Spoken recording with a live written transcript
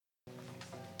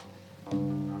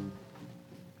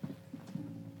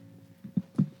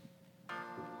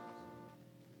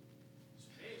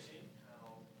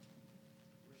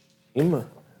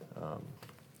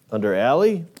Under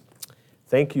Allie,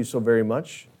 thank you so very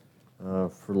much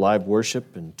for live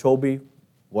worship, and Toby,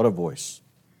 what a voice.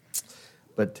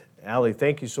 But Allie,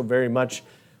 thank you so very much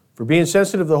for being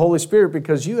sensitive to the Holy Spirit,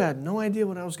 because you had no idea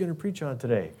what I was going to preach on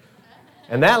today.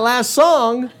 And that last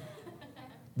song,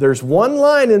 there's one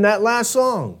line in that last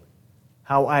song,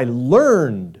 how I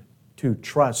learned to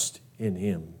trust in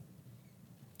Him.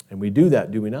 And we do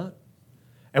that, do we not?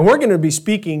 And we're going to be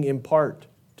speaking in part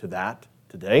to that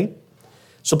today.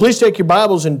 So please take your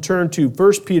Bibles and turn to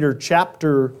 1 Peter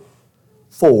chapter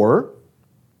 4.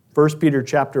 1 Peter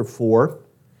chapter 4.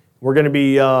 We're going to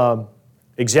be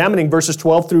examining verses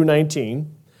 12 through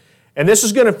 19. And this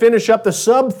is going to finish up the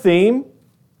sub-theme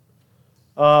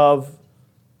of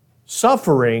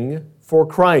suffering for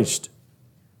Christ.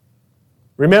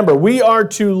 Remember, we are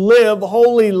to live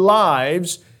holy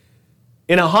lives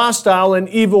in a hostile and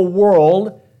evil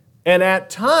world, and at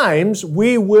times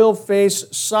we will face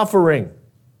suffering.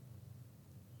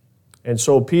 And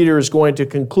so Peter is going to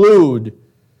conclude.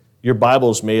 Your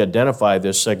Bibles may identify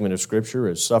this segment of Scripture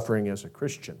as suffering as a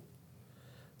Christian.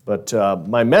 But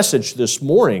my message this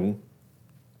morning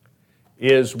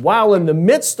is, while in the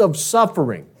midst of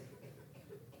suffering,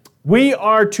 we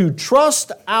are to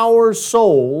trust our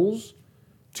souls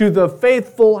to the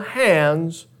faithful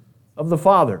hands of the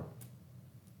Father.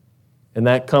 And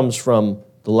that comes from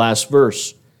the last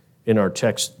verse in our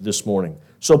text this morning.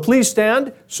 So please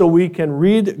stand so we can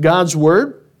read God's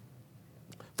Word.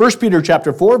 1 Peter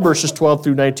chapter 4, verses 12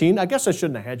 through 19. I guess I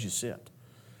shouldn't have had you sit,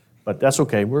 but that's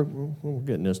okay. We're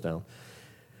getting this down.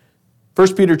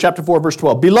 1 Peter chapter 4, verse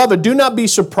 12. Beloved, do not be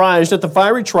surprised at the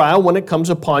fiery trial when it comes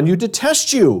upon you to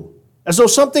test you, as though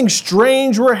something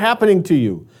strange were happening to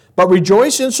you. But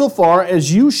rejoice insofar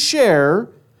as you share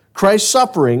Christ's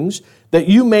sufferings, that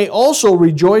you may also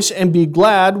rejoice and be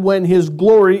glad when His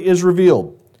glory is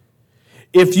revealed.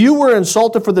 If you were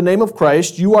insulted for the name of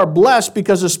Christ, you are blessed,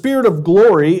 because the Spirit of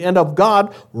glory and of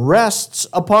God rests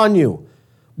upon you.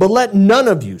 But let none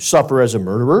of you suffer as a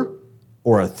murderer,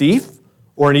 or a thief,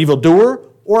 or an evildoer,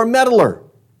 or a meddler.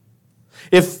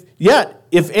 If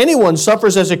anyone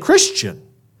suffers as a Christian,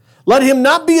 let him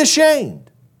not be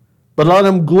ashamed, but let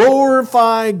him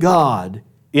glorify God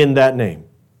in that name.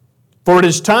 For it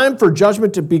is time for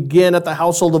judgment to begin at the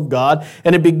household of God,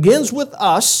 and it begins with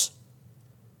us.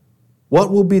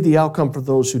 What will be the outcome for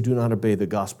those who do not obey the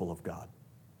gospel of God?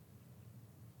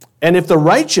 And if the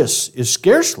righteous is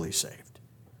scarcely saved,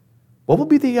 what will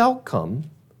be the outcome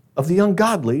of the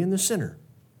ungodly and the sinner?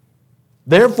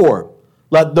 Therefore,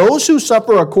 let those who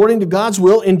suffer according to God's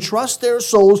will entrust their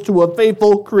souls to a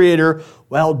faithful Creator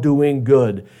while doing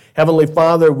good. Heavenly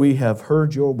Father, we have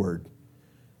heard your word.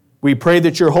 We pray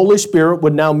that your Holy Spirit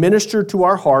would now minister to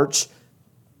our hearts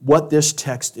what this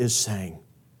text is saying.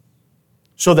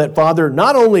 So that, Father,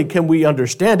 not only can we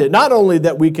understand it, not only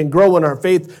that we can grow in our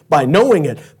faith by knowing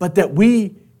it, but that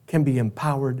we can be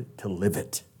empowered to live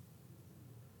it.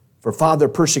 For, Father,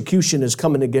 persecution is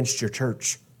coming against your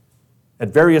church at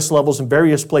various levels and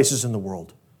various places in the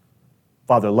world.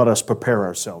 Father, let us prepare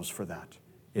ourselves for that.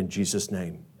 In Jesus'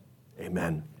 name,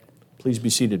 amen. Please be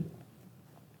seated.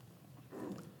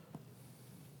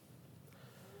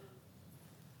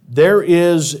 There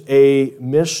is a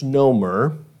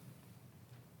misnomer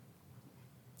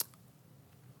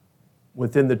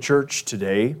within the church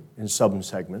today in some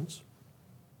segments.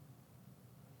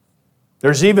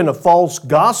 There's even a false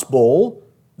gospel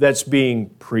that's being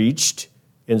preached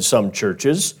in some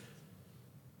churches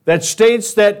that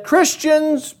states that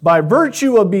Christians, by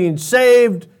virtue of being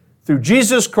saved through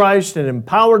Jesus Christ and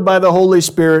empowered by the Holy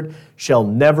Spirit, shall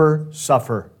never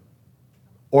suffer,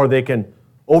 or they can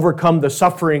overcome the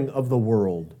suffering of the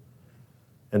world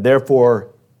and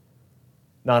therefore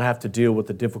not have to deal with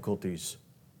the difficulties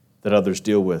that others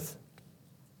deal with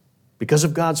because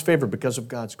of God's favor, because of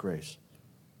God's grace.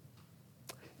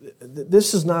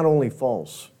 This is not only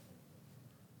false,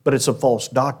 but it's a false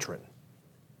doctrine.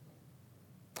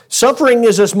 Suffering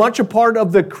is as much a part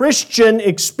of the Christian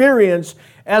experience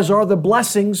as are the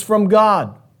blessings from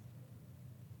God.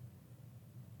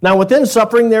 Now, within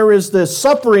suffering, there is the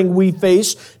suffering we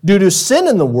face due to sin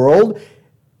in the world,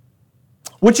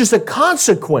 which is a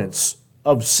consequence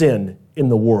of sin in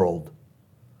the world.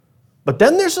 But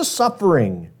then there's a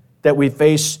suffering that we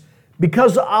face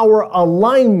because our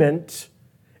alignment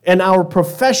and our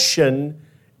profession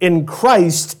in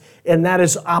Christ, and that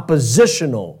is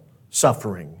oppositional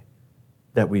suffering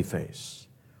that we face.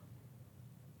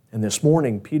 And this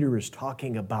morning, Peter is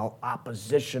talking about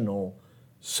oppositional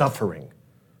suffering,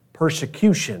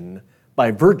 persecution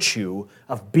by virtue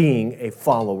of being a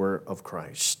follower of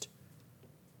Christ.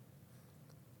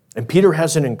 And Peter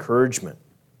has an encouragement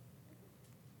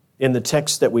in the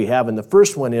text that we have. And the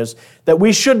first one is that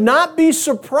we should not be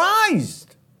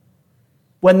surprised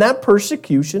when that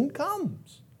persecution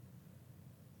comes.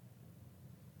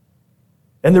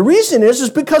 And the reason is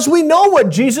because we know what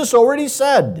Jesus already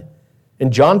said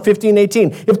in John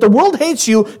 15:18. If the world hates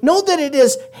you, know that it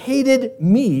has hated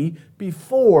me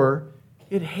before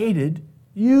it hated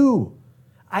you.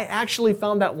 I actually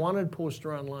found that wanted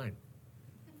poster online.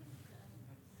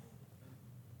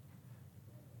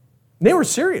 They were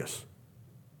serious.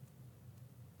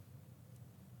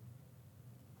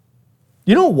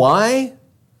 You know why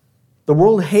the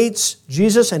world hates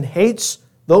Jesus and hates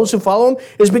those who follow him?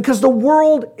 Is because the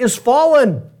world is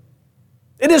fallen.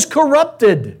 It is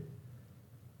corrupted.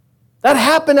 That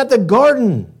happened at the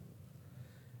garden.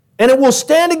 And it will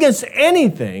stand against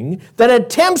anything that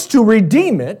attempts to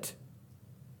redeem it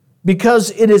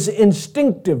because it is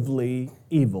instinctively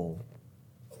evil.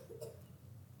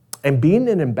 And being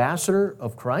an ambassador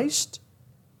of Christ,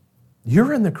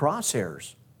 you're in the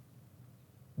crosshairs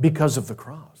because of the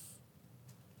cross.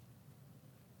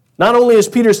 Not only is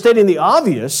Peter stating the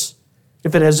obvious,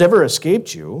 if it has ever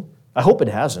escaped you, I hope it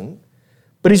hasn't,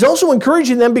 but he's also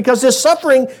encouraging them because this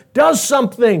suffering does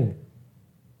something.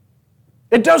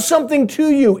 It does something to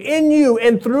you, in you,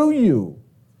 and through you.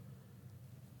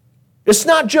 It's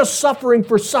not just suffering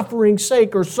for suffering's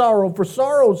sake or sorrow for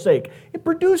sorrow's sake. It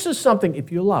produces something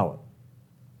if you allow it.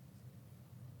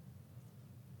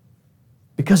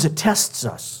 Because it tests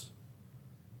us,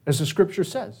 as the Scripture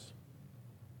says.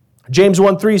 James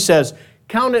 1:3 says,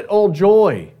 "Count it all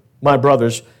joy, my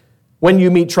brothers, when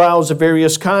you meet trials of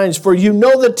various kinds, for you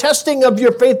know the testing of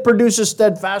your faith produces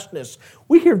steadfastness."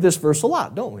 We hear this verse a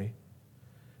lot, don't we?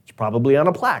 It's probably on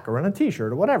a plaque or on a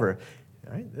t-shirt or whatever.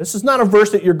 Right? This is not a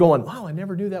verse that you're going, wow, I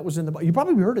never knew that was in the Bible. You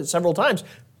probably heard it several times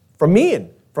from me and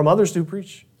from others who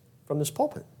preach from this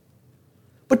pulpit.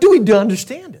 But do we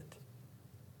understand it?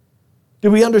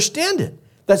 Do we understand it?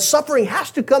 That suffering has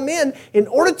to come in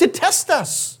order to test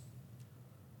us.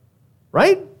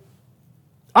 Right?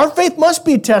 Our faith must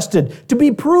be tested, to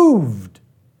be proved,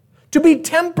 to be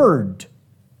tempered,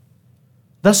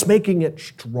 thus making it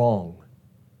strong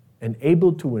and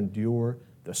able to endure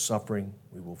the suffering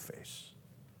we will face.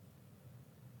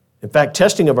 In fact,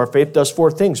 testing of our faith does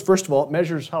four things. First of all, it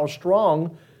measures how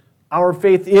strong our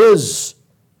faith is.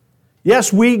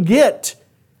 Yes, we get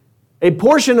a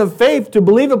portion of faith to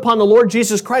believe upon the Lord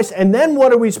Jesus Christ, and then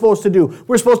what are we supposed to do?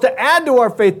 We're supposed to add to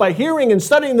our faith by hearing and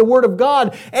studying the Word of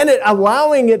God and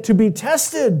allowing it to be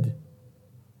tested.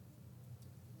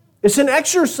 It's an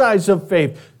exercise of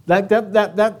faith. Like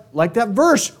that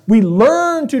verse, we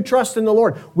learn to trust in the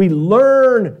Lord. We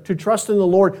learn to trust in the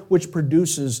Lord, which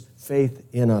produces faith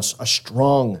in us, a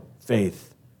strong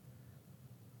faith.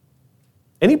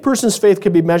 Any person's faith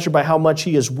can be measured by how much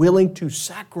he is willing to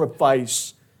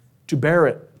sacrifice to bear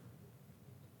it.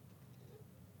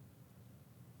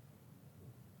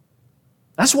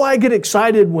 That's why I get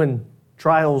excited when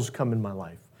trials come in my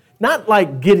life. Not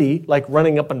like giddy, like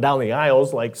running up and down the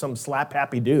aisles like some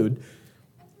slap-happy dude.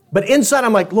 But inside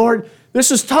I'm like, Lord,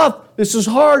 this is tough. This is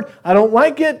hard. I don't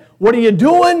like it. What are you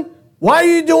doing? Why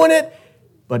are you doing it?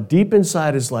 But deep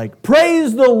inside is like,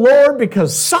 praise the Lord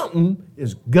because something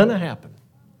is going to happen.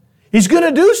 He's going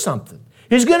to do something.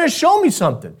 He's going to show me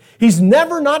something. He's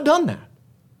never not done that.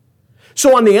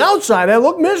 So on the outside, I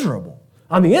look miserable.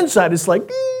 On the inside, it's like,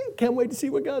 can't wait to see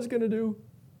what God's going to do.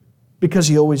 Because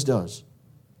He always does.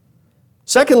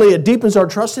 Secondly, it deepens our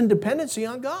trust and dependency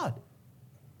on God.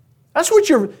 That's what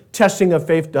your testing of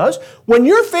faith does. When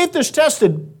your faith is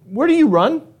tested, where do you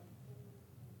run? To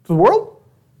the world?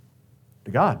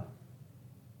 To God.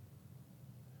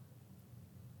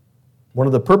 One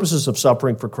of the purposes of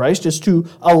suffering for Christ is to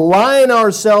align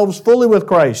ourselves fully with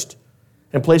Christ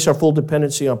and place our full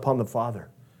dependency upon the Father,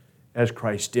 as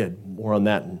Christ did. More on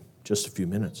that in just a few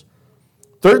minutes.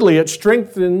 Thirdly, it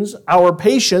strengthens our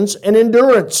patience and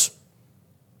endurance.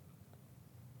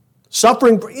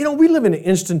 Suffering, we live in an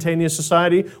instantaneous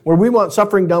society where we want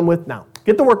suffering done with now.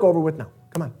 Get the work over with now.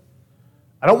 Come on.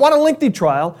 I don't want a lengthy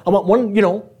trial. I want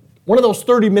one of those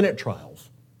 30-minute trials,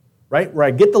 right? Where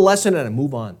I get the lesson and I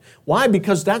move on. Why?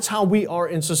 Because that's how we are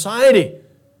in society.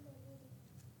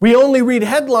 We only read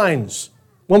headlines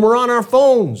when we're on our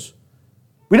phones.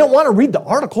 We don't want to read the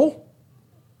article.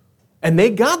 And they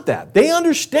got that. They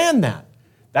understand that.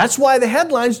 That's why the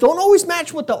headlines don't always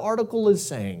match what the article is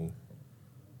saying.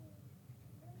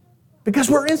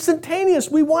 Because we're instantaneous.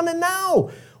 We want it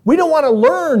now. We don't want to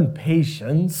learn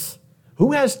patience.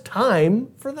 Who has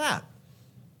time for that?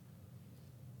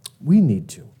 We need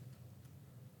to.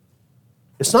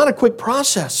 It's not a quick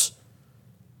process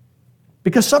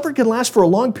because suffering can last for a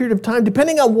long period of time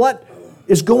depending on what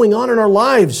is going on in our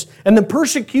lives and the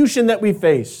persecution that we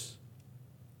face.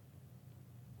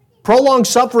 Prolonged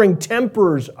suffering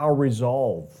tempers our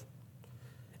resolve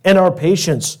and our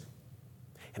patience,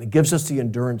 and it gives us the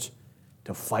endurance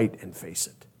to fight and face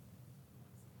it.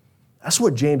 That's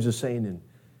what James is saying in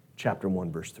chapter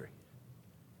 1, verse 3.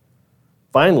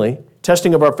 Finally,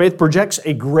 testing of our faith projects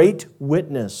a great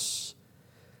witness.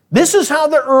 This is how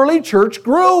the early church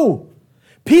grew.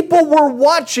 People were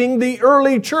watching the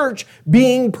early church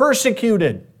being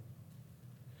persecuted.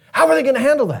 How are they going to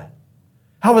handle that?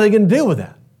 How are they going to deal with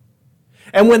that?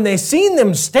 And when they seen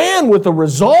them stand with a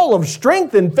resolve of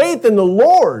strength and faith in the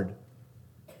Lord,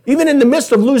 even in the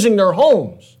midst of losing their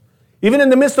homes, even in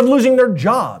the midst of losing their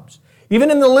jobs, even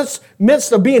in the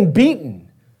midst of being beaten,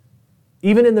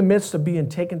 even in the midst of being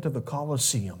taken to the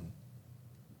Colosseum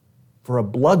for a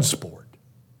blood sport,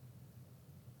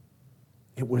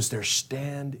 it was their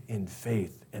stand in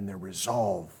faith and their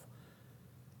resolve.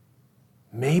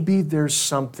 Maybe there's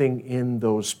something in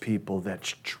those people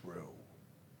that's true.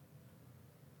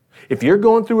 If you're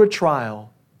going through a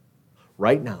trial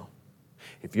right now,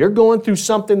 if you're going through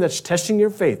something that's testing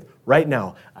your faith right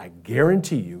now, I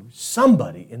guarantee you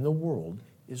somebody in the world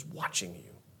is watching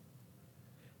you.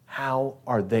 How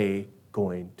are they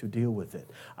going to deal with it?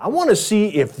 I want to see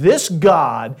if this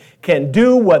God can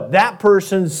do what that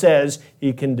person says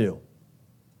he can do.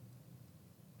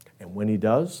 And when he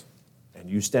does, and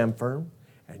you stand firm,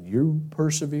 and you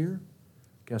persevere,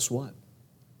 guess what?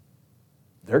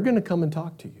 They're going to come and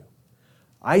talk to you.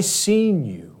 I seen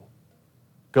you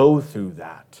go through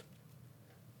that.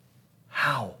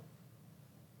 How?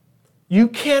 You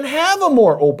can't have a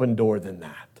more open door than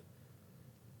that.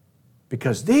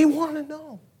 Because they want to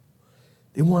know.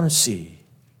 They want to see.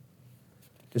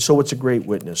 And so it's a great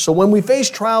witness. So when we face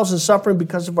trials and suffering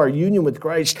because of our union with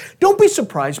Christ, don't be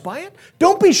surprised by it.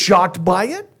 Don't be shocked by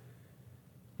it.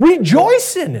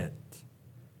 Rejoice in it.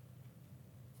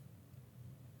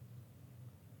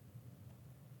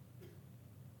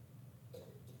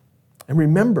 And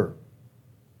remember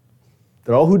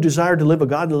that all who desire to live a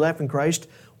godly life in Christ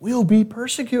will be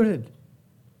persecuted.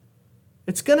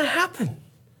 It's going to happen.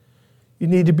 You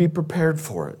need to be prepared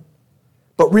for it.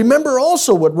 But remember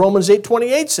also what Romans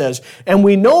 8:28 says, and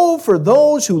we know for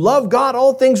those who love God,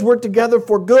 all things work together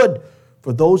for good,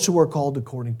 for those who are called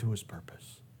according to his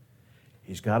purpose.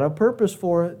 He's got a purpose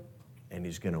for it, and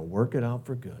he's going to work it out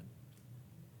for good.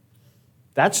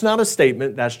 That's not a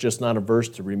statement. That's just not a verse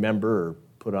to remember or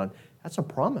put on. That's a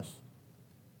promise.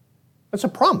 That's a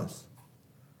promise.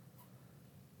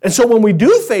 And so when we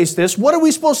do face this, what are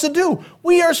we supposed to do?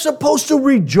 We are supposed to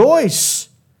rejoice.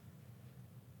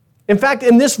 In fact,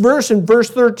 in this verse, in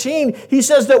verse 13, he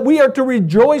says that we are to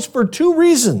rejoice for two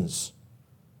reasons.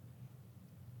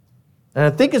 And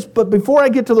I think but before I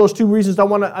get to those two reasons, I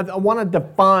want to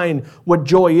define what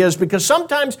joy is, because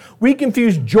sometimes we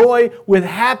confuse joy with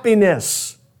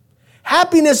happiness.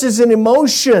 Happiness is an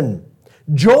emotion.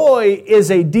 Joy is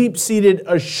a deep-seated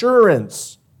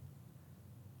assurance.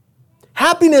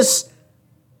 Happiness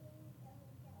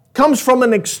comes from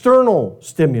an external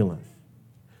stimulus.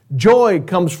 Joy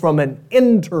comes from an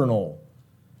internal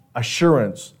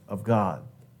assurance of God.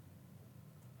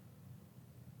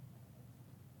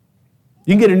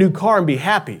 You can get a new car and be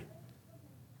happy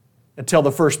until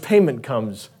the first payment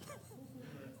comes,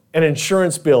 an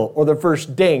insurance bill, or the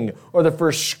first ding, or the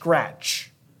first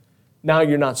scratch. Now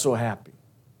you're not so happy.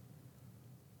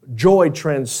 Joy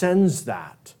transcends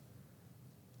that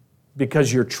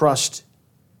because your trust.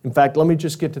 In fact, let me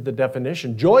just get to the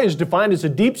definition. Joy is defined as a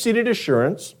deep-seated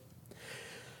assurance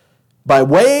by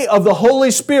way of the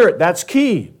Holy Spirit. That's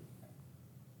key.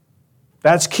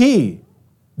 That's key.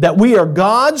 That we are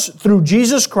God's through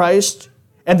Jesus Christ,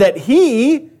 and that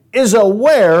He is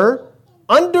aware,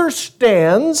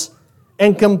 understands,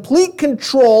 and complete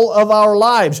control of our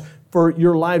lives. For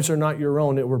your lives are not your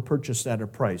own. It were purchased at a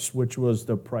price, which was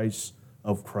the price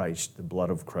of Christ, the blood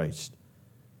of Christ.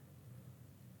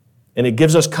 And it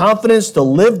gives us confidence to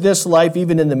live this life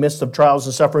even in the midst of trials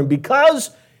and suffering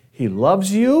because He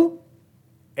loves you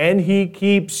and He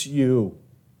keeps you.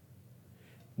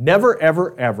 Never,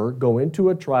 ever, ever go into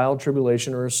a trial,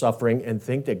 tribulation, or a suffering and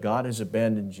think that God has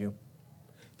abandoned you.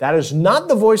 That is not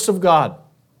the voice of God.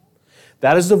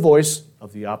 That is the voice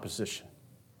of the opposition.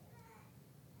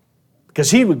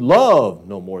 Because He would love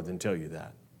no more than tell you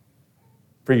that.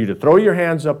 For you to throw your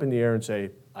hands up in the air and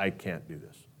say, I can't do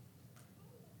this.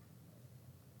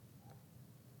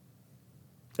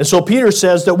 And so Peter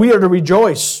says that we are to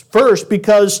rejoice, first,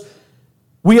 because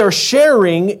we are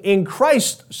sharing in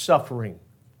Christ's suffering.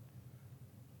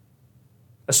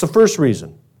 That's the first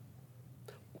reason.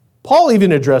 Paul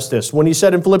even addressed this when he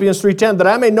said in Philippians 3:10, that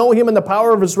I may know him in the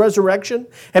power of his resurrection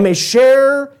and may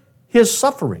share his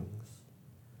sufferings,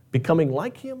 becoming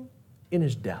like him in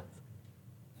his death.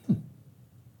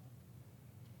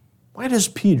 Why does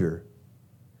Peter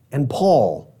and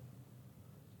Paul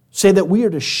say that we are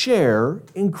to share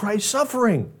in Christ's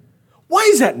suffering? Why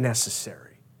is that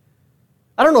necessary?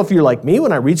 I don't know if you're like me.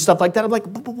 When I read stuff like that, I'm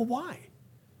like, but why?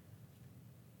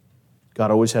 God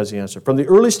always has the answer. From the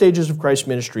early stages of Christ's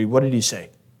ministry, what did he say?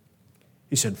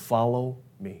 He said, follow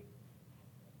me.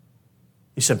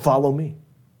 He said, follow me.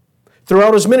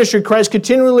 Throughout his ministry, Christ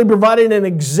continually provided an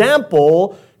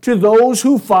example to those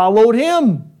who followed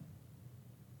him.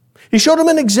 He showed them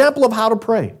an example of how to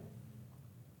pray.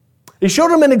 He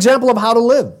showed them an example of how to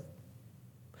live.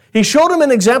 He showed them an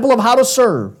example of how to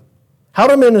serve, how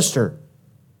to minister,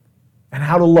 and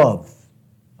how to love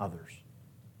others.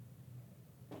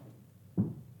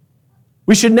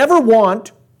 We should never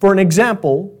want for an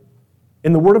example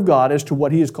in the Word of God as to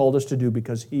what he has called us to do,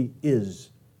 because he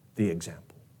is the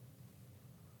example.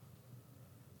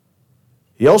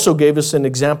 He also gave us an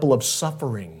example of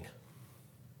suffering.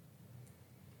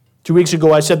 2 weeks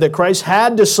ago, I said that Christ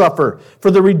had to suffer for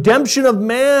the redemption of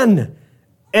man.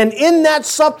 And in that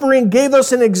suffering gave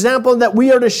us an example that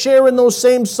we are to share in those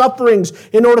same sufferings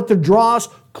in order to draw us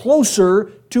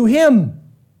closer to him,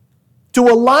 to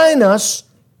align us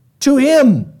to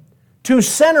him, to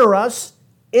center us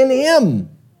in him,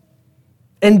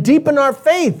 and deepen our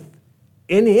faith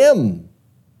in him.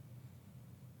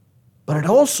 But it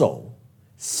also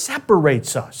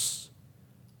separates us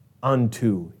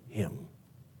unto him.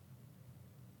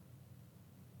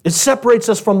 It separates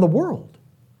us from the world.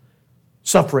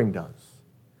 Suffering does.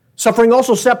 Suffering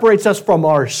also separates us from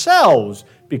ourselves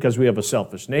because we have a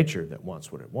selfish nature that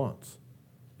wants what it wants.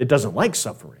 It doesn't like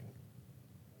suffering.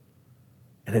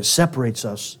 And it separates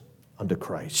us unto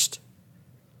Christ.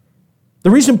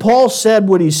 The reason Paul said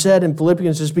what he said in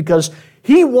Philippians is because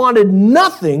he wanted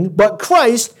nothing but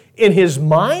Christ in his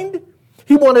mind.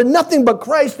 He wanted nothing but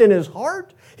Christ in his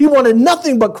heart. He wanted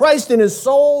nothing but Christ in his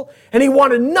soul. And he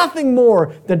wanted nothing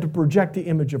more than to project the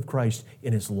image of Christ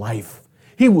in his life.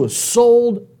 He was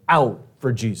sold out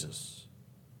for Jesus.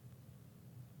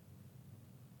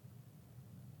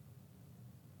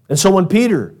 And so when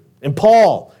Peter and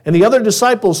Paul and the other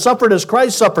disciples suffered as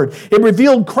Christ suffered, it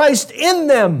revealed Christ in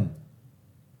them.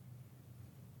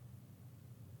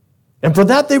 And for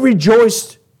that they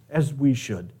rejoiced as we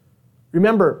should.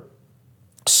 Remember,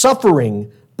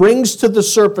 suffering brings to the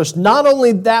surface not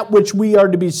only that which we are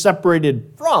to be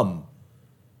separated from,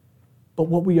 but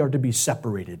what we are to be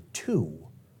separated to.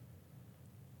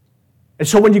 And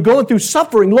so when you're going through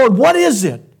suffering, Lord, what is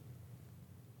it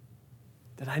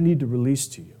that I need to release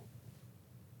to you?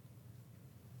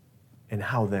 And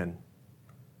how then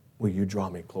will you draw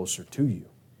me closer to you?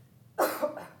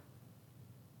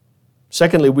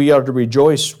 Secondly, we are to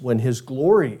rejoice when his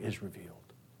glory is revealed.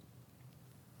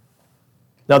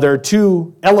 Now, there are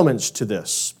two elements to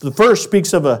this. The first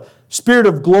speaks of a spirit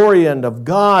of glory and of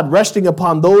God resting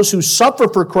upon those who suffer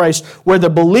for Christ, where the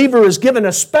believer is given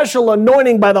a special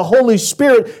anointing by the Holy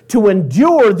Spirit to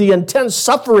endure the intense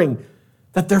suffering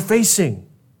that they're facing.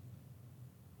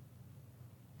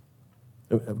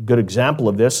 A good example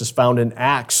of this is found in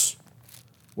Acts,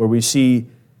 where we see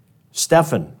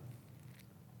Stephen,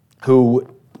 who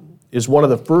is one of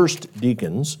the first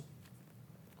deacons,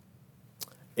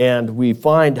 and we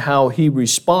find how he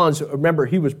responds. Remember,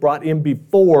 he was brought in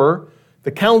before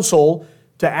the council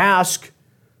to ask,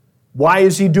 why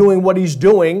is he doing what he's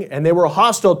doing? And they were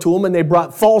hostile to him, and they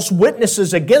brought false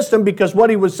witnesses against him because what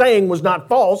he was saying was not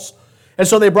false. And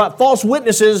so they brought false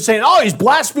witnesses saying, oh, he's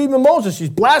blaspheming Moses. He's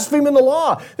blaspheming the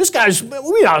law. This guy's,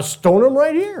 we ought to stone him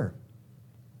right here.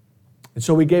 And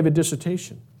so he gave a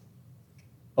dissertation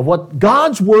of what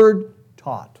God's word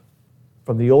taught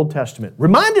from the Old Testament.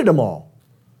 Reminded them all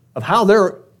of how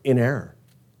they're in error.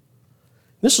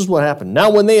 This is what happened. Now,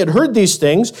 when they had heard these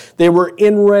things, they were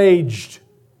enraged,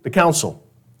 the council,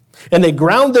 and they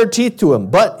ground their teeth to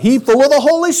him. But he, full of the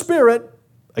Holy Spirit,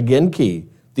 again key,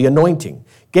 the anointing,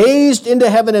 gazed into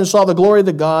heaven and saw the glory of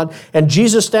the God, and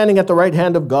Jesus standing at the right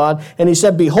hand of God. And he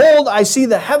said, behold, I see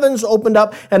the heavens opened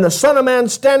up, and the Son of Man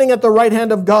standing at the right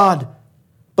hand of God.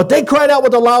 But they cried out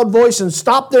with a loud voice and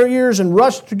stopped their ears and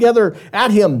rushed together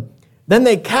at him. Then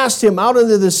they cast him out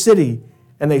into the city,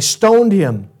 and they stoned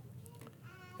him.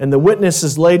 And the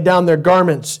witnesses laid down their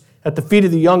garments at the feet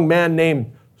of the young man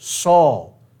named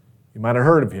Saul. You might have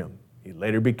heard of him. He He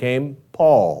later became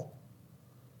Paul.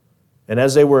 And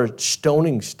as they were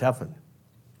stoning Stephen,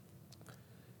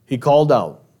 he called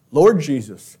out, Lord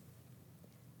Jesus,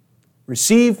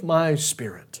 receive my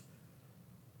spirit.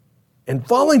 And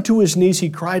falling to his knees, he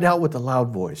cried out with a loud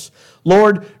voice,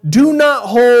 Lord, do not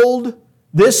hold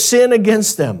this sin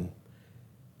against them.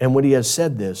 And when he had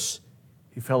said this,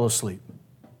 he fell asleep.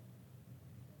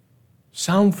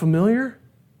 Sound familiar?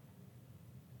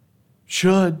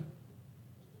 Should.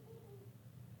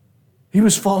 He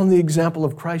was following the example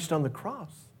of Christ on the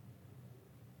cross.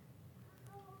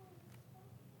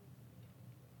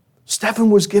 Stephen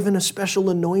was given a special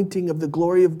anointing of the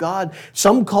glory of God.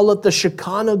 Some call it the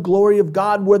Shekinah glory of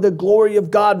God, where the glory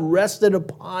of God rested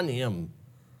upon him.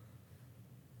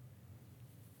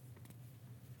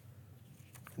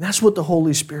 And that's what the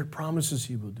Holy Spirit promises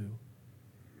He will do.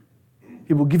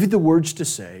 He will give you the words to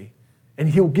say, and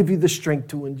He'll give you the strength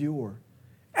to endure,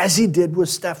 as He did with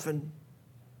Stephen.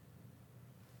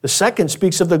 The second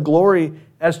speaks of the glory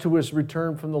as to His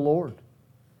return from the Lord.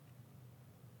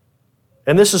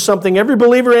 And this is something every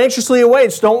believer anxiously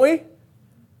awaits, don't we?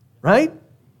 Right?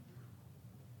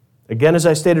 Again, as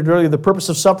I stated earlier, the purpose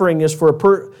of suffering is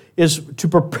to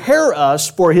prepare us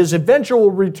for His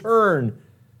eventual return,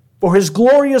 for His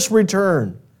glorious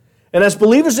return. And as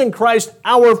believers in Christ,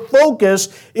 our focus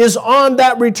is on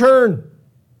that return.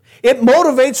 It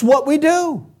motivates what we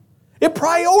do. It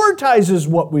prioritizes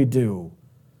what we do.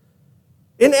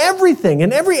 In everything,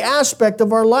 in every aspect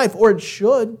of our life, or it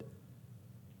should.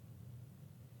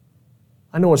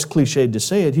 I know it's cliched to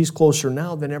say it, He's closer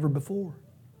now than ever before.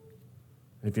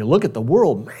 And if you look at the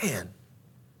world, man,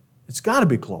 it's got to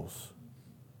be close.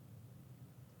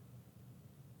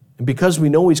 And because we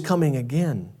know He's coming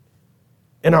again,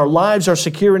 and our lives are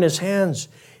secure in His hands,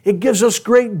 it gives us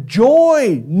great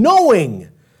joy knowing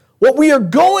what we are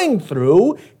going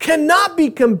through cannot be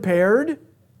compared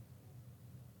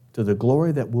to the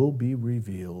glory that will be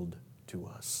revealed to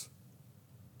us.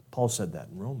 Paul said that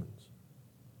in Romans.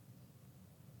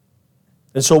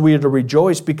 And so we are to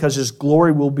rejoice because His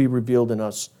glory will be revealed in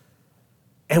us.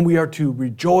 And we are to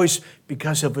rejoice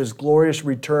because of His glorious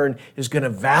return is going to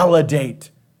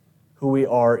validate who we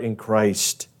are in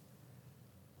Christ.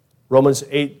 Romans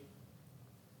 8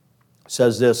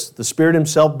 says this, the Spirit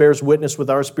Himself bears witness with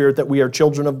our spirit that we are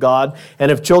children of God, and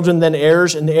if children, then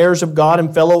heirs, and heirs of God,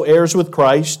 and fellow heirs with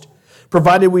Christ,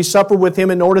 provided we suffer with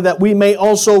Him in order that we may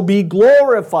also be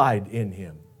glorified in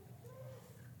Him.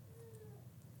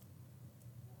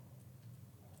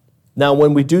 Now,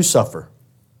 when we do suffer,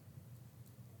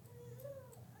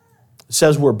 it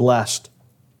says we're blessed.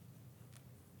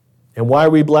 And why are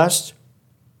we blessed?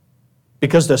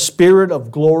 Because the Spirit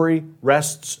of glory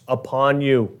rests upon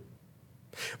you.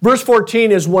 Verse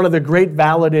 14 is one of the great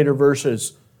validator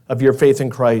verses of your faith in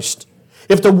Christ.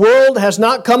 If the world has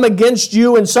not come against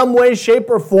you in some way, shape,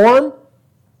 or form,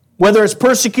 whether it's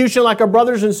persecution like our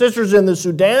brothers and sisters in the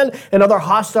Sudan and other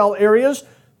hostile areas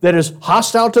that is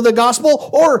hostile to the gospel,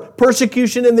 or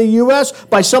persecution in the U.S.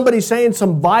 by somebody saying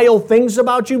some vile things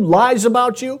about you, lies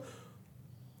about you,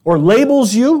 or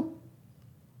labels you,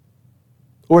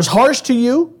 or is harsh to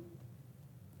you,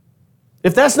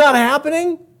 if that's not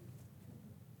happening,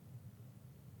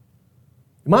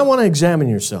 you might want to examine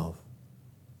yourself.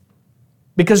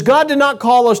 Because God did not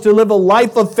call us to live a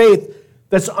life of faith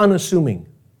that's unassuming.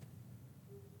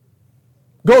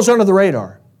 Goes under the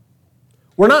radar.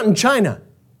 We're not in China.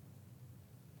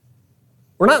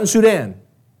 We're not in Sudan.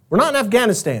 We're not in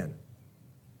Afghanistan.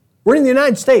 We're in the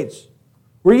United States,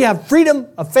 where you have freedom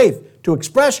of faith to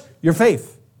express your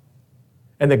faith.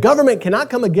 And the government cannot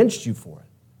come against you for it.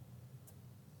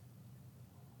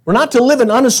 We're not to live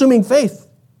an unassuming faith.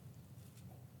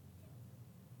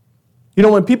 You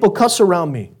know, when people cuss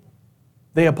around me,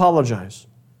 they apologize.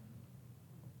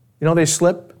 You know, they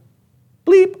slip.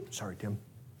 Bleep. Sorry, Tim.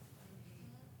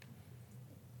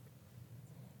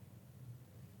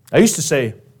 I used to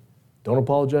say, don't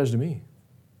apologize to me.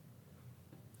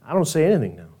 I don't say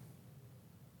anything now.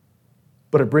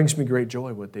 But it brings me great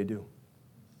joy what they do.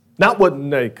 Not when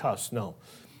they cuss, no.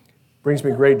 It brings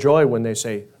me great joy when they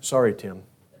say, sorry, Tim.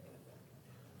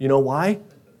 You know why?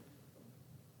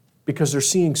 Because they're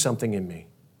seeing something in me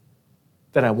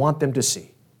that I want them to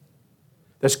see.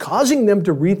 That's causing them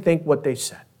to rethink what they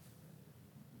said.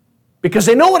 Because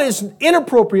they know it is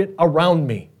inappropriate around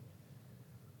me.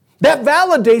 That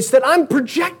validates that I'm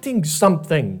projecting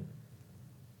something.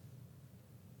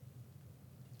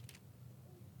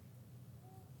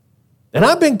 And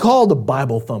I've been called a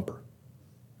Bible thumper.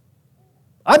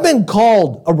 I've been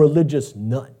called a religious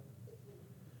nut.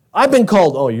 I've been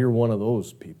called, oh, you're one of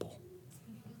those people.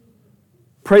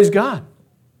 Praise God.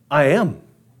 I am.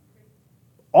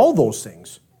 all those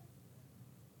things.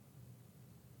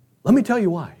 Let me tell you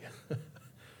why.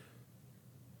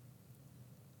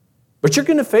 But you're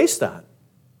going to face that.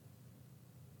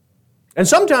 And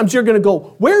sometimes you're going to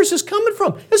go, where is this coming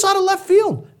from? It's out of left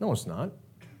field. No, it's not.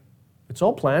 It's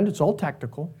all planned. It's all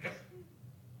tactical.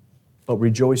 But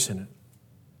rejoice in it.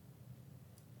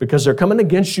 Because they're coming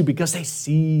against you because they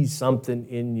see something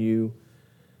in you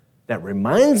that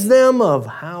reminds them of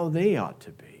how they ought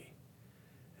to be.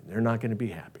 And they're not going to be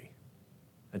happy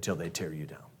until they tear you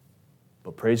down.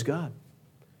 But praise God,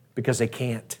 because they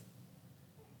can't.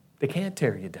 They can't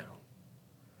tear you down.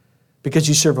 Because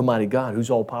you serve a mighty God who's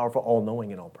all-powerful,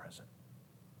 all-knowing, and all-present.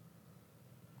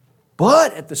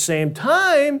 But at the same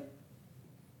time,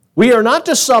 we are not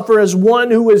to suffer as one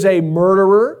who is a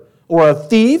murderer or a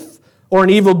thief or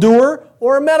an evildoer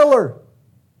or a meddler.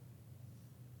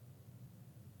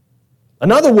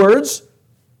 In other words,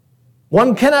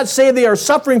 one cannot say they are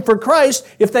suffering for Christ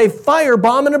if they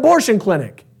firebomb an abortion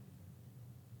clinic.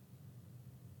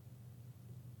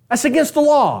 That's against the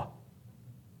law.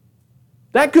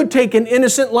 That could take an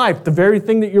innocent life, the very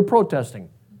thing that you're protesting.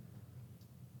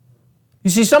 You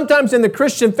see, sometimes in the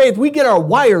Christian faith, we get our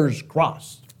wires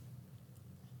crossed.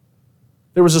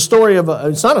 There was a story of,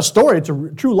 it's not a story, it's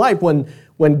a true life.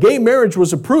 When gay marriage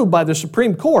was approved by the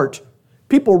Supreme Court,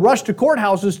 people rushed to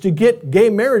courthouses to get gay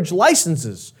marriage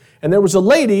licenses. And there was a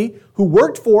lady who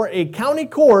worked for a county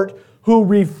court who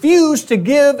refused to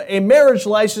give a marriage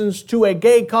license to a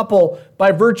gay couple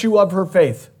by virtue of her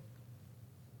faith.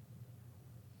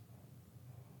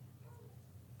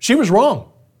 She was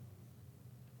wrong.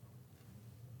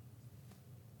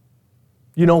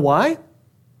 You know why?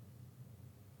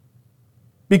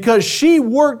 Because she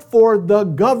worked for the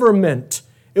government.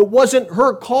 It wasn't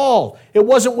her call. It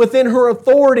wasn't within her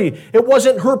authority. It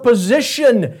wasn't her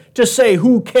position to say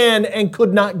who can and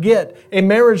could not get a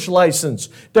marriage license.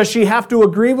 Does she have to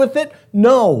agree with it?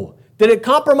 No. Did it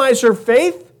compromise her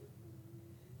faith?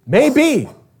 Maybe.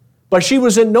 But she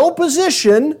was in no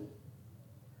position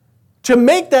to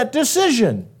make that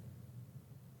decision.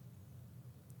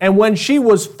 And when she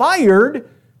was fired,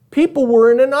 people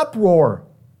were in an uproar.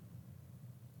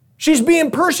 She's being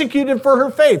persecuted for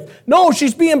her faith. No,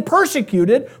 she's being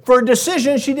persecuted for a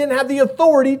decision she didn't have the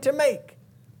authority to make.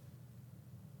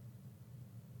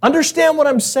 Understand what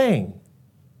I'm saying.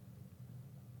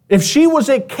 If she was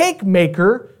a cake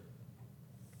maker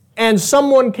and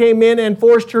someone came in and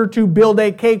forced her to build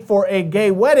a cake for a gay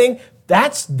wedding,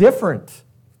 that's different.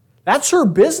 That's her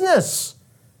business.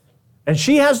 And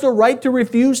she has the right to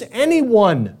refuse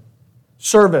anyone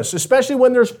service, especially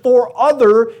when there's 4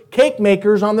 other cake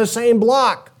makers on the same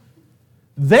block.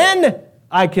 Then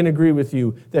I can agree with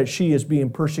you that she is being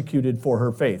persecuted for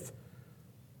her faith.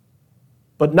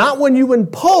 But not when you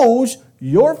impose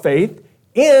your faith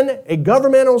in a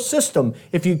governmental system.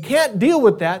 If you can't deal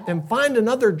with that, then find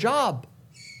another job.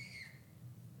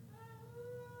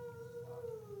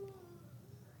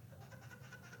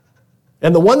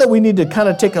 And the one that we need to kind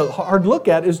of take a hard look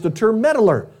at is the term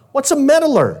meddler. What's a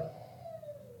meddler?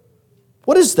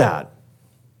 What is that?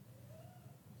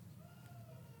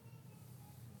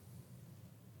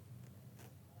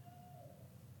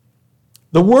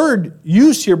 The word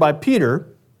used here by Peter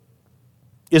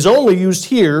is only used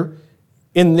here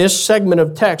in this segment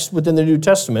of text within the New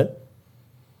Testament.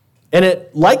 And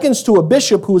it likens to a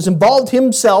bishop who has involved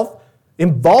himself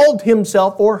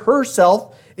or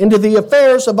herself into the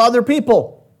affairs of other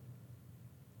people.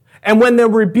 And when they're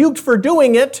rebuked for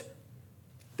doing it,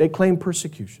 they claim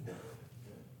persecution.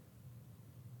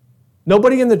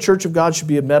 Nobody in the church of God should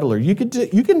be a meddler. You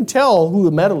can tell who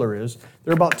a meddler is.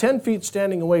 They're about 10 feet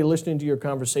standing away listening to your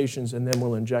conversations and then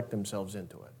will inject themselves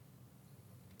into it.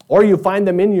 Or you find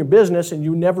them in your business and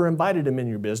you never invited them in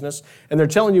your business and they're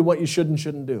telling you what you should and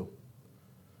shouldn't do.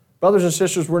 Brothers and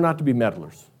sisters, we're not to be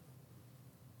meddlers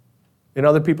in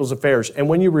other people's affairs. And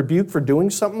when you rebuke for doing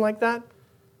something like that,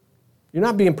 you're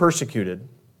not being persecuted.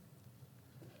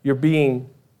 You're being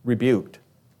rebuked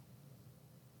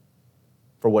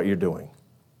for what you're doing.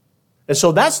 And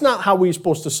so that's not how we're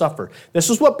supposed to suffer. This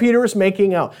is what Peter is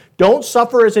making out. Don't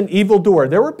suffer as an evildoer.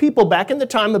 There were people back in the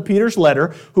time of Peter's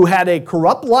letter who had a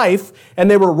corrupt life, and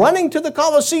they were running to the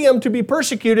Colosseum to be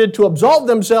persecuted to absolve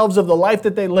themselves of the life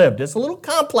that they lived. It's a little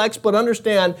complex, but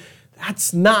understand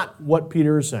that's not what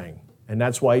Peter is saying. And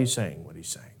that's why he's saying what he's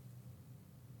saying.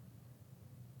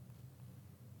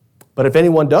 But if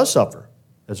anyone does suffer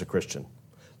as a Christian,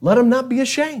 let him not be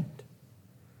ashamed.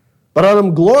 But let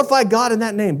him glorify God in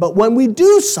that name. But when we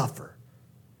do suffer,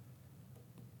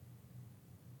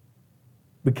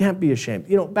 we can't be ashamed.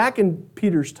 You know, back in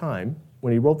Peter's time,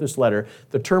 when he wrote this letter,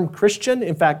 the term Christian,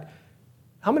 in fact,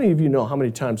 How many of you know how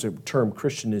many times the term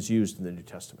Christian is used in the New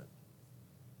Testament?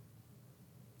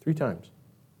 3 times.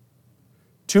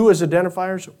 2 as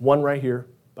identifiers, 1 right here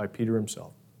by Peter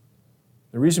himself.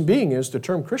 The reason being is the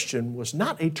term Christian was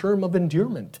not a term of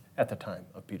endearment at the time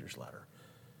of Peter's letter.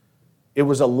 It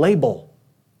was a label,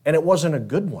 and it wasn't a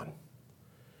good one.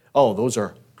 Oh, those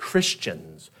are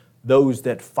Christians, those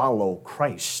that follow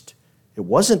Christ. It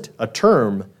wasn't a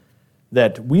term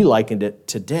that we likened it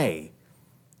today.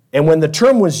 And when the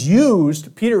term was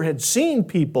used, Peter had seen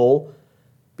people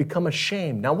become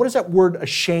ashamed. Now, what does that word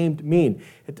ashamed mean?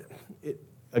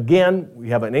 Again, we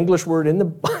have an English word in the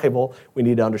Bible. We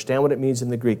need to understand what it means in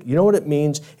the Greek. You know what it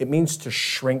means? It means to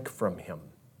shrink from him.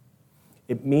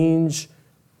 It means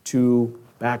to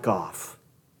back off.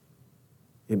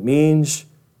 It means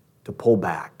to pull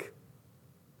back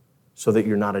so that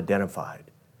you're not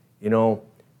identified. You know,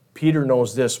 Peter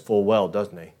knows this full well,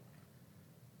 doesn't he?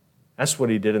 That's what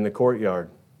he did in the courtyard.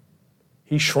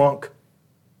 He shrunk.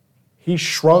 He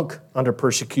shrunk under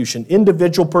persecution,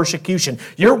 individual persecution.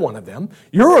 You're one of them.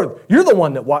 You're the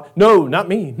one that walked. No, not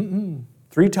me.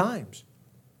 3 times.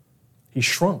 He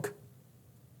shrunk.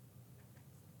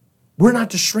 We're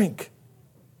not to shrink.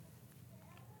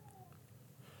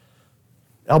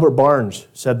 Albert Barnes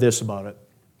said this about it.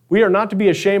 We are not to be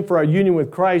ashamed for our union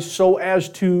with Christ so as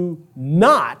to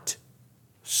not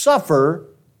suffer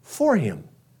for him.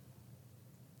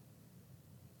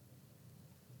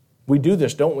 We do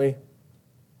this, don't we?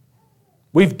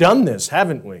 We've done this,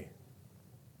 haven't we?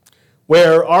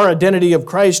 Where our identity of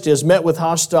Christ is met with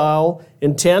hostile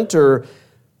intent or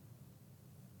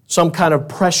some kind of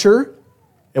pressure.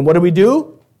 And what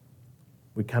do?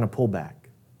 We kind of pull back.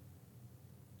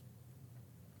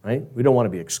 Right? We don't want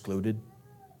to be excluded.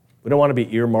 We don't want to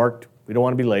be earmarked. We don't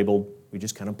want to be labeled. We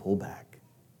just kind of pull back.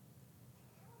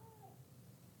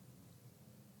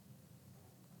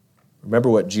 Remember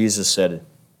what Jesus said in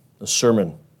the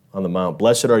Sermon on the Mount.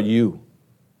 Blessed are you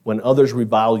when others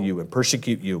revile you and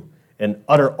persecute you and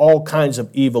utter all kinds of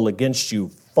evil against you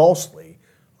falsely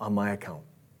on my account.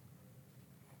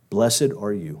 Blessed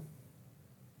are you.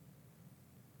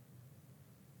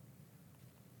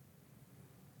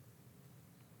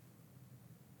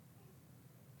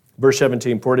 Verse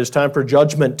 17, for it is time for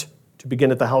judgment to begin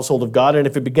at the household of God, and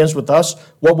if it begins with us,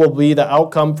 what will be the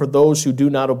outcome for those who do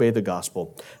not obey the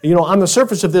gospel? You know, on the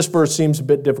surface of this verse seems a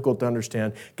bit difficult to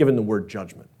understand given the word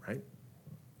judgment, right?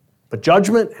 But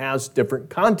judgment has different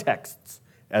contexts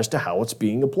as to how it's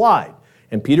being applied.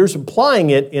 And Peter's applying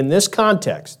it in this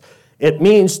context. It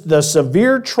means the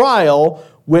severe trial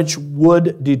which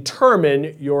would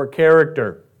determine your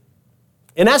character.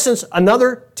 In essence,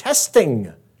 another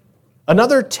testing.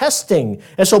 Another testing.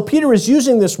 And so Peter is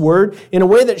using this word in a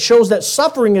way that shows that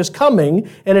suffering is coming,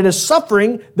 and it is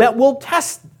suffering that will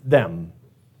test them.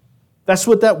 That's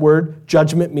what that word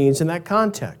judgment means in that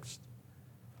context.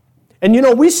 And you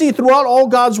know, we see throughout all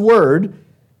God's word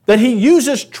that he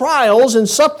uses trials and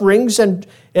sufferings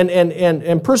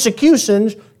and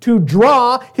persecutions to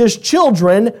draw his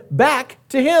children back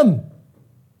to him.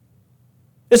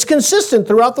 It's consistent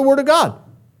throughout the word of God.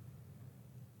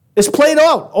 It's played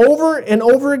out over and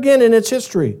over again in its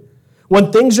history.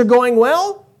 When things are going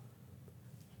well,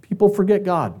 people forget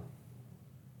God.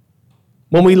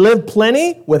 When we live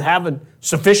plenty with having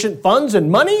sufficient funds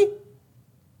and money,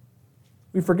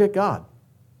 we forget God.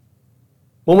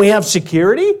 When we have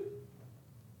security,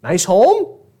 nice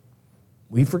home,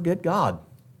 we forget God.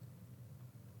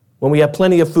 When we have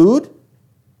plenty of food,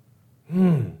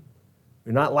 we're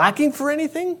not lacking for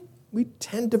anything, we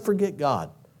tend to forget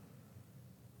God.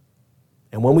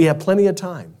 And when we have plenty of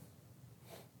time,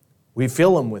 we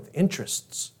fill them with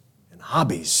interests and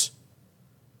hobbies,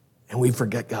 and we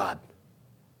forget God.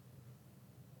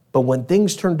 But when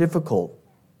things turn difficult,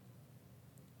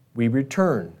 we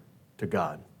return to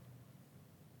God,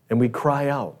 and we cry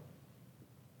out.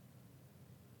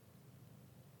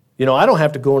 You know, I don't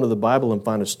have to go into the Bible and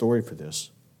find a story for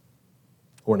this,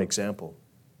 or an example,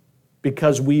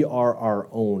 because we are our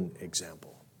own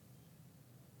example.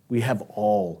 We have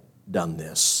all done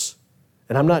this.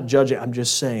 And I'm not judging, I'm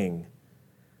just saying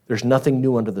there's nothing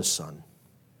new under the sun.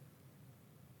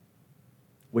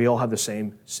 We all have the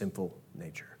same sinful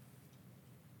nature.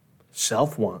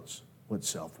 Self wants what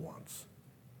self wants.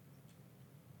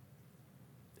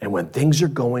 And when things are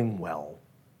going well,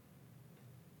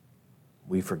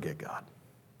 we forget God.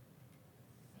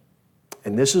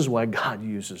 And this is why God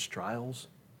uses trials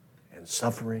and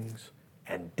sufferings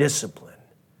and discipline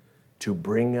to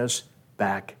bring us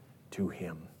back to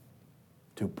him,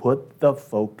 to put the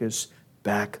focus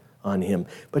back on him.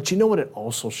 But you know what it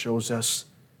also shows us?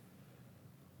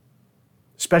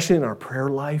 Especially in our prayer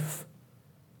life,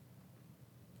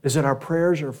 is that our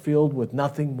prayers are filled with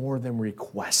nothing more than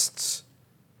requests.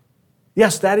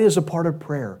 Yes, that is a part of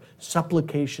prayer.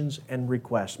 Supplications and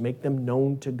requests. Make them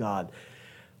known to God.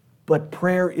 But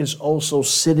prayer is also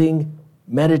sitting,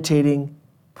 meditating,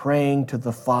 praying to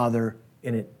the Father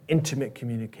in an intimate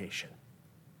communication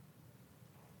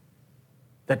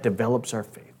that develops our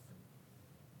faith.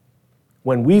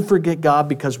 When we forget God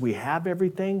because we have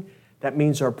everything, that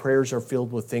means our prayers are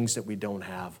filled with things that we don't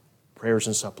have. Prayers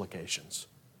and supplications.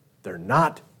 They're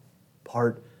not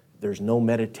part, there's no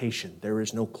meditation, there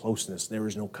is no closeness, there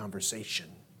is no conversation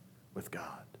with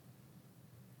God.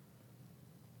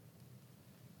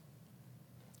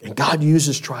 And God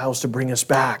uses trials to bring us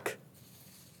back.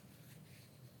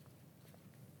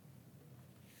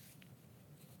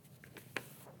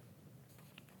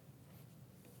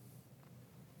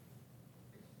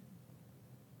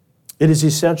 It is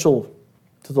essential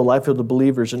to the life of the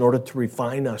believers in order to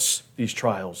refine us, these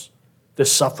trials,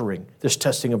 this suffering, this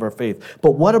testing of our faith.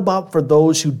 But what about for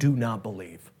those who do not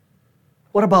believe?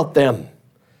 What about them?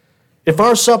 If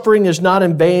our suffering is not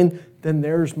in vain, then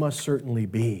theirs must certainly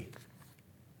be.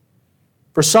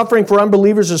 For suffering for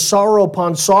unbelievers is sorrow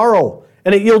upon sorrow,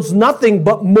 and it yields nothing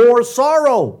but more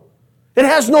sorrow. It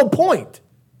has no point.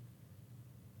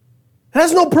 It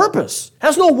has no purpose,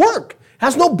 has no work,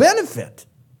 has no benefit.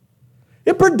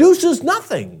 It produces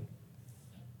nothing.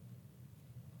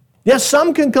 Yes,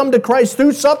 some can come to Christ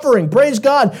through suffering. Praise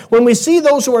God. When we see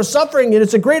those who are suffering,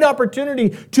 it's a great opportunity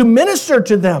to minister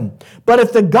to them. But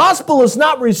if the gospel is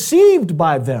not received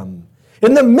by them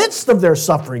in the midst of their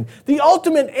suffering, the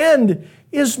ultimate end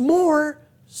is more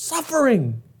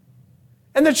suffering.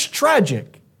 And it's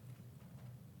tragic.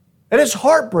 And it's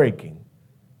heartbreaking.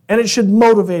 And it should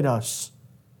motivate us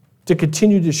to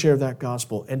continue to share that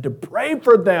gospel and to pray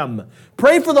for them.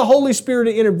 Pray for the Holy Spirit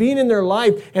to intervene in their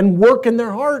life and work in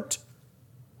their heart.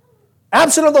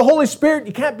 Absent of the Holy Spirit,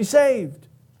 you can't be saved.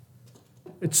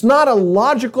 It's not a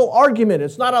logical argument.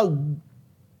 It's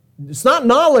not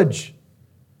knowledge.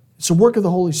 It's a work of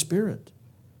the Holy Spirit.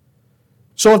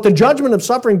 So if the judgment of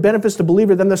suffering benefits the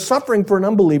believer, then the suffering for an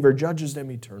unbeliever judges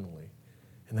them eternally.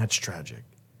 And that's tragic.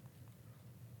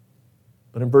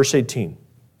 But in verse 18,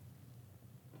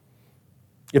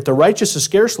 if the righteous is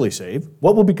scarcely saved,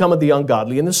 what will become of the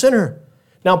ungodly and the sinner?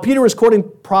 Now, Peter is quoting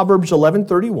Proverbs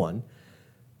 11:31,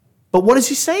 but what is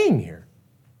he saying here?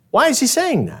 Why is he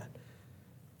saying that?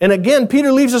 And again,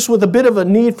 Peter leaves us with a bit of a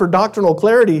need for doctrinal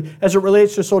clarity as it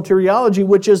relates to soteriology,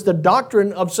 which is the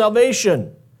doctrine of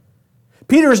salvation.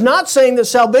 Peter is not saying that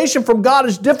salvation from God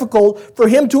is difficult for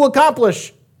him to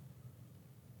accomplish.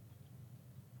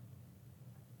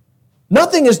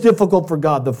 Nothing is difficult for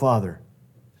God the Father.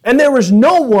 And there is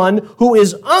no one who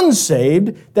is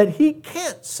unsaved that he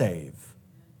can't save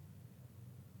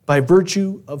by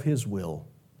virtue of his will.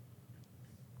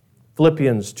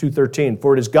 Philippians 2:13,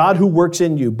 for it is God who works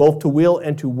in you, both to will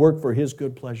and to work for his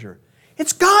good pleasure.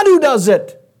 It's God who does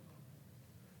it.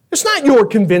 It's not your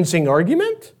convincing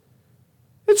argument.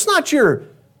 It's not your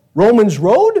Romans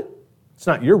road. It's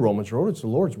not your Romans road, it's the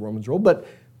Lord's Romans road, but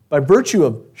by virtue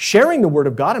of sharing the Word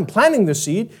of God and planting the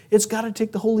seed, it's got to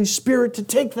take the Holy Spirit to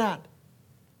take that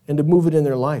and to move it in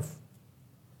their life.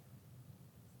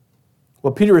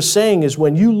 What Peter is saying is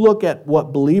when you look at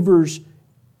what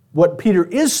Peter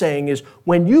is saying is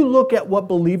when you look at what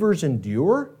believers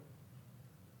endure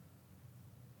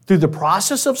through the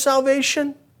process of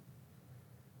salvation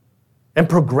and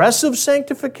progressive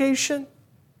sanctification,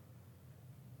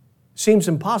 seems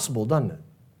impossible, doesn't it?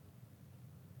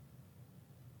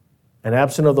 And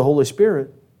absent of the Holy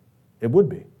Spirit, it would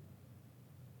be.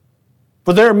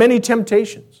 For there are many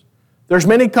temptations. There's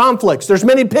many conflicts. There's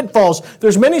many pitfalls.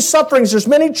 There's many sufferings. There's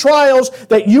many trials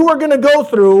that you are going to go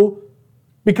through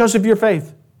because of your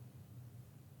faith.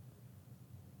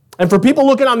 And for people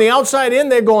looking on the outside in,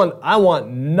 they're going, I want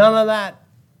none of that.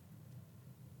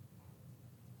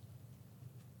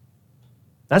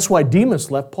 That's why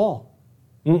Demas left Paul.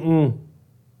 No,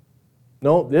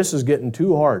 this is getting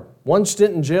too hard. One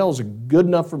stint in jail is good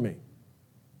enough for me.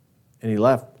 And he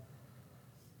left.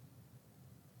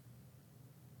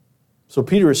 So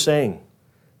Peter is saying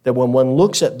that when one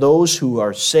looks at those who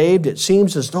are saved, it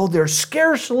seems as though they're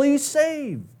scarcely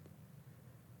saved,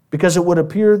 because it would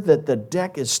appear that the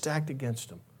deck is stacked against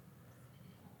them.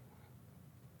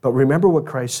 But remember what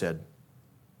Christ said,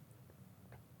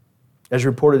 as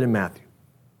reported in Matthew.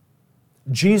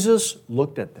 Jesus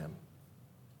looked at them.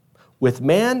 With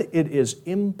man it is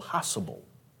impossible,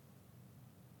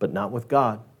 but not with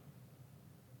God.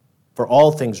 For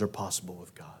all things are possible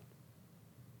with God.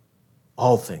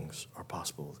 All things are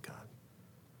possible with God.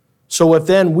 So if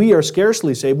then we are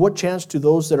scarcely saved, what chance do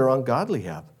those that are ungodly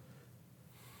have?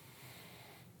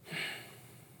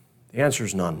 The answer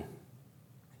is none.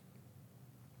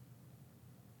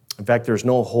 In fact, there's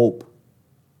no hope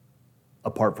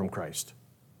apart from Christ.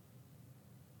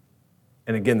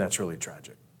 And again, that's really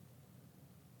tragic.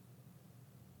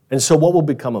 And so what will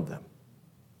become of them?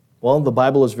 Well, the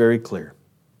Bible is very clear.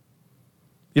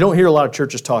 You don't hear a lot of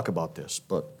churches talk about this,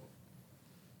 but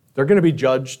they're going to be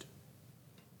judged.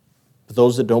 For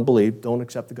those that don't believe, don't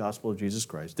accept the gospel of Jesus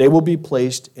Christ, they will be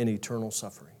placed in eternal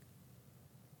suffering.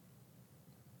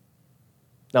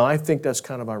 Now, I think that's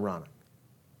kind of ironic,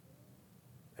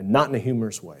 and not in a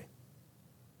humorous way.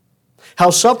 How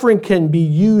suffering can be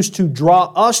used to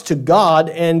draw us to God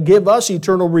and give us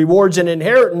eternal rewards and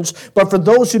inheritance, but for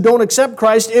those who don't accept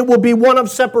Christ, it will be one of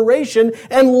separation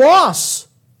and loss.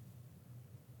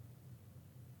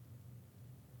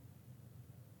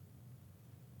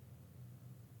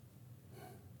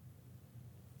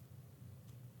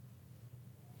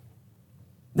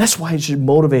 That's why it should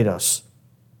motivate us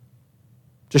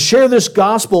to share this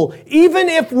gospel, even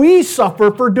if we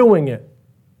suffer for doing it.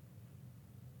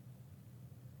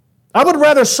 I would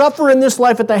rather suffer in this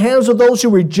life at the hands of those who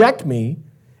reject me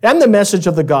and the message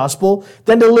of the gospel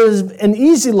than to live an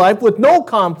easy life with no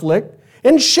conflict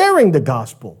in sharing the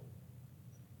gospel.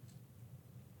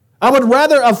 I would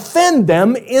rather offend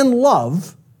them in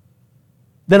love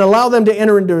than allow them to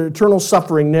enter into eternal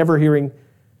suffering, never hearing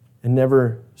and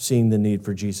never seeing the need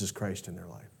for Jesus Christ in their life.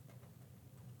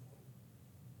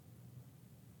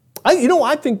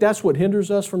 I think that's what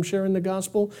hinders us from sharing the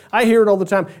gospel. I hear it all the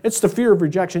time. It's the fear of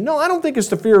rejection. No, I don't think it's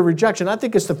the fear of rejection. I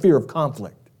think it's the fear of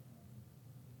conflict.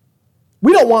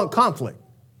 We don't want conflict.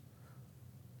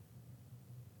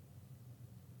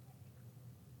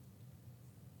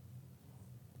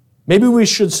 Maybe we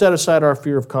should set aside our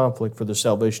fear of conflict for the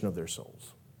salvation of their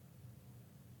souls.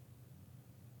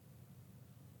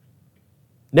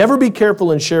 Never be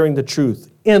careful in sharing the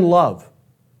truth in love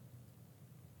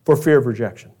for fear of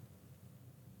rejection.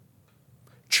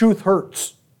 Truth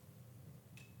hurts,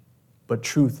 but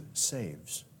truth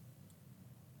saves.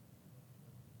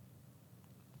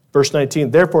 Verse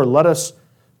 19, therefore let us,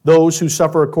 those who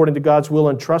suffer according to God's will,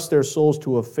 entrust their souls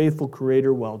to a faithful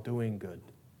Creator while doing good.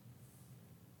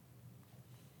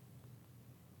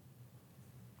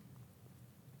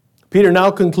 Peter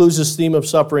now concludes his theme of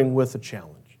suffering with a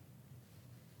challenge.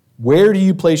 Where do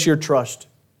you place your trust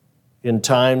in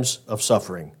times of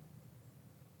suffering?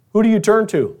 Who do you turn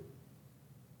to?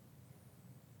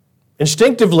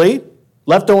 Instinctively,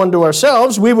 left unto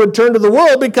ourselves, we would turn to the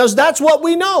world because that's what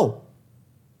we know.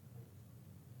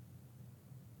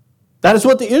 That is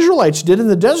what the Israelites did in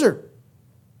the desert,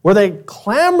 where they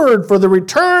clamored for the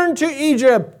return to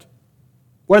Egypt,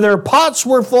 where their pots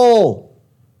were full,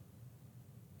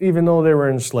 even though they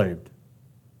were enslaved.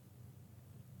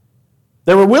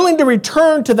 They were willing to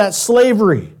return to that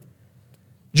slavery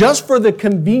just for the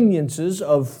conveniences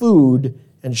of food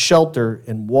and shelter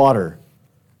and water,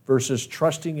 versus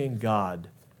trusting in God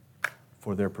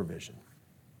for their provision.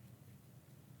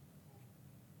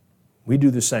 We do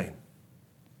the same.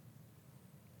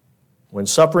 When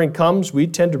suffering comes, we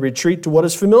tend to retreat to what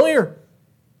is familiar.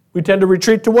 We tend to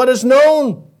retreat to what is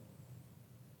known.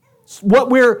 What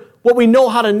we know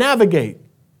how to navigate.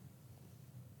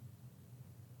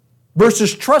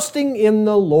 Versus trusting in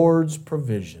the Lord's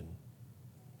provision.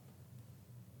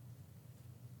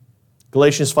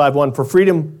 Galatians 5:1, for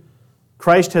freedom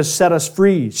Christ has set us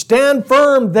free. Stand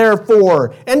firm,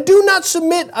 therefore, and do not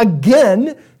submit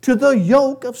again to the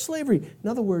yoke of slavery. In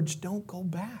other words, don't go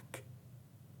back.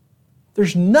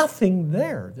 There's nothing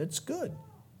there that's good.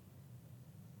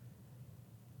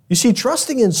 You see,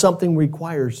 trusting in something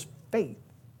requires faith.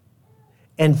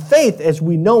 And faith, as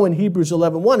we know in Hebrews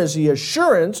 11:1, is the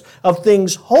assurance of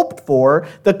things hoped for,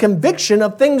 the conviction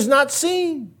of things not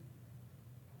seen.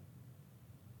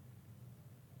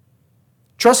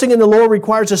 Trusting in the Lord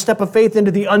requires a step of faith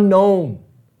into the unknown,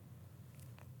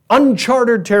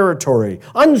 uncharted territory,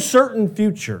 uncertain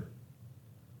future.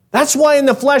 That's why in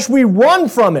the flesh we run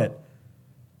from it,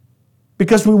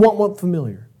 because we want what's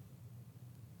familiar.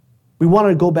 We want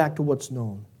to go back to what's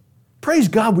known. Praise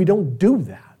God, we don't do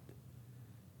that.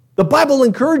 The Bible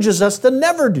encourages us to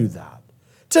never do that,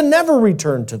 to never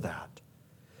return to that.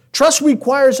 Trust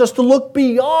requires us to look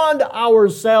beyond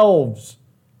ourselves,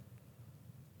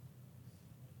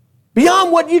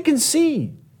 beyond what you can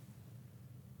see,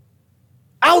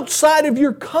 outside of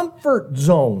your comfort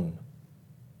zone.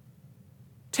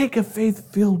 Take a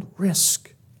faith-filled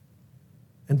risk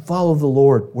and follow the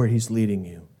Lord where He's leading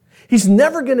you. He's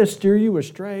never going to steer you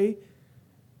astray.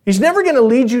 He's never going to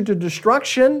lead you to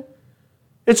destruction.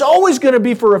 It's always going to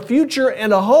be for a future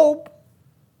and a hope.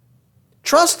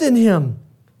 Trust in Him.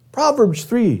 Proverbs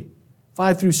 3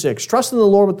 5 through 6. Trust in the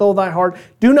Lord with all thy heart.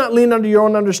 Do not lean unto your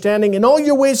own understanding. In all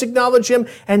your ways acknowledge him,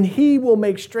 and he will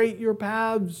make straight your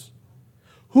paths.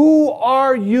 Who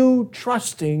are you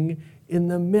trusting in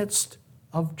the midst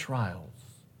of trials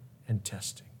and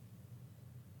testing?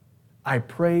 I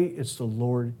pray it's the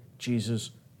Lord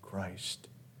Jesus Christ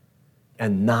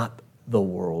and not the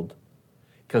world,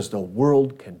 because the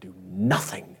world can do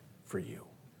nothing for you.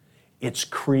 It's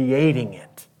creating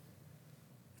it.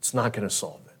 It's not going to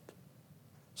solve it.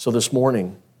 So this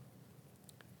morning,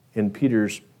 in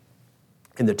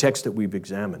the text that we've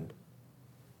examined,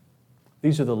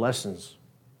 these are the lessons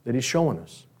that he's showing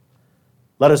us.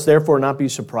 Let us therefore not be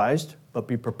surprised, but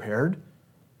be prepared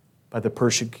by the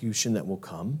persecution that will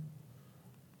come.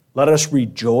 Let us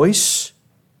rejoice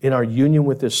in our union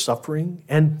with his suffering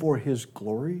and for his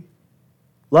glory.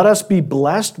 Let us be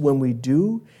blessed when we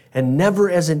do, and never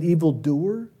as an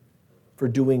evildoer for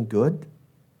doing good.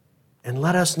 And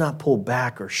let us not pull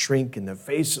back or shrink in the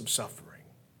face of suffering.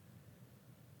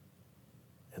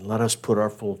 And let us put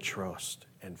our full trust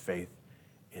and faith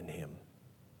in him.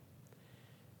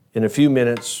 In a few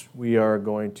minutes, we are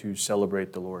going to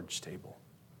celebrate the Lord's table.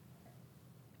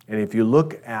 And if you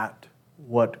look at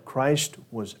what Christ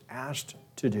was asked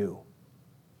to do,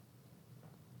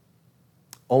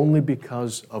 only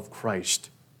because of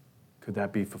Christ could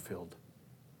that be fulfilled.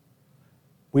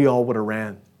 We all would have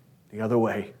ran the other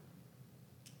way.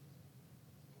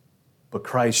 But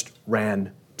Christ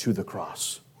ran to the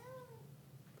cross.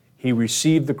 He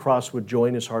received the cross with joy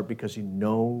in his heart because he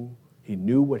knew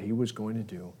what he was going to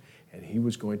do, and he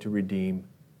was going to redeem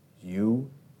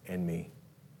you and me.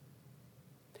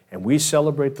 And we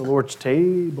celebrate the Lord's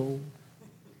table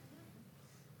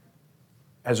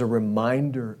as a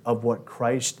reminder of what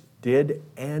Christ did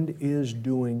and is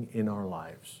doing in our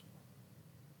lives.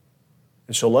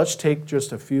 And so let's take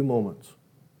just a few moments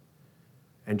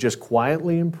and just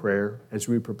quietly in prayer, as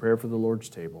we prepare for the Lord's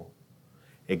table,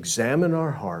 examine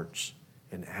our hearts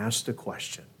and ask the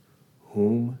question,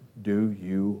 whom do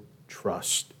you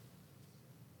trust?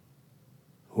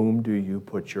 Whom do you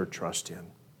put your trust in?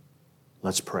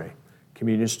 Let's pray.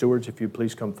 Communion stewards, if you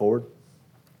please come forward.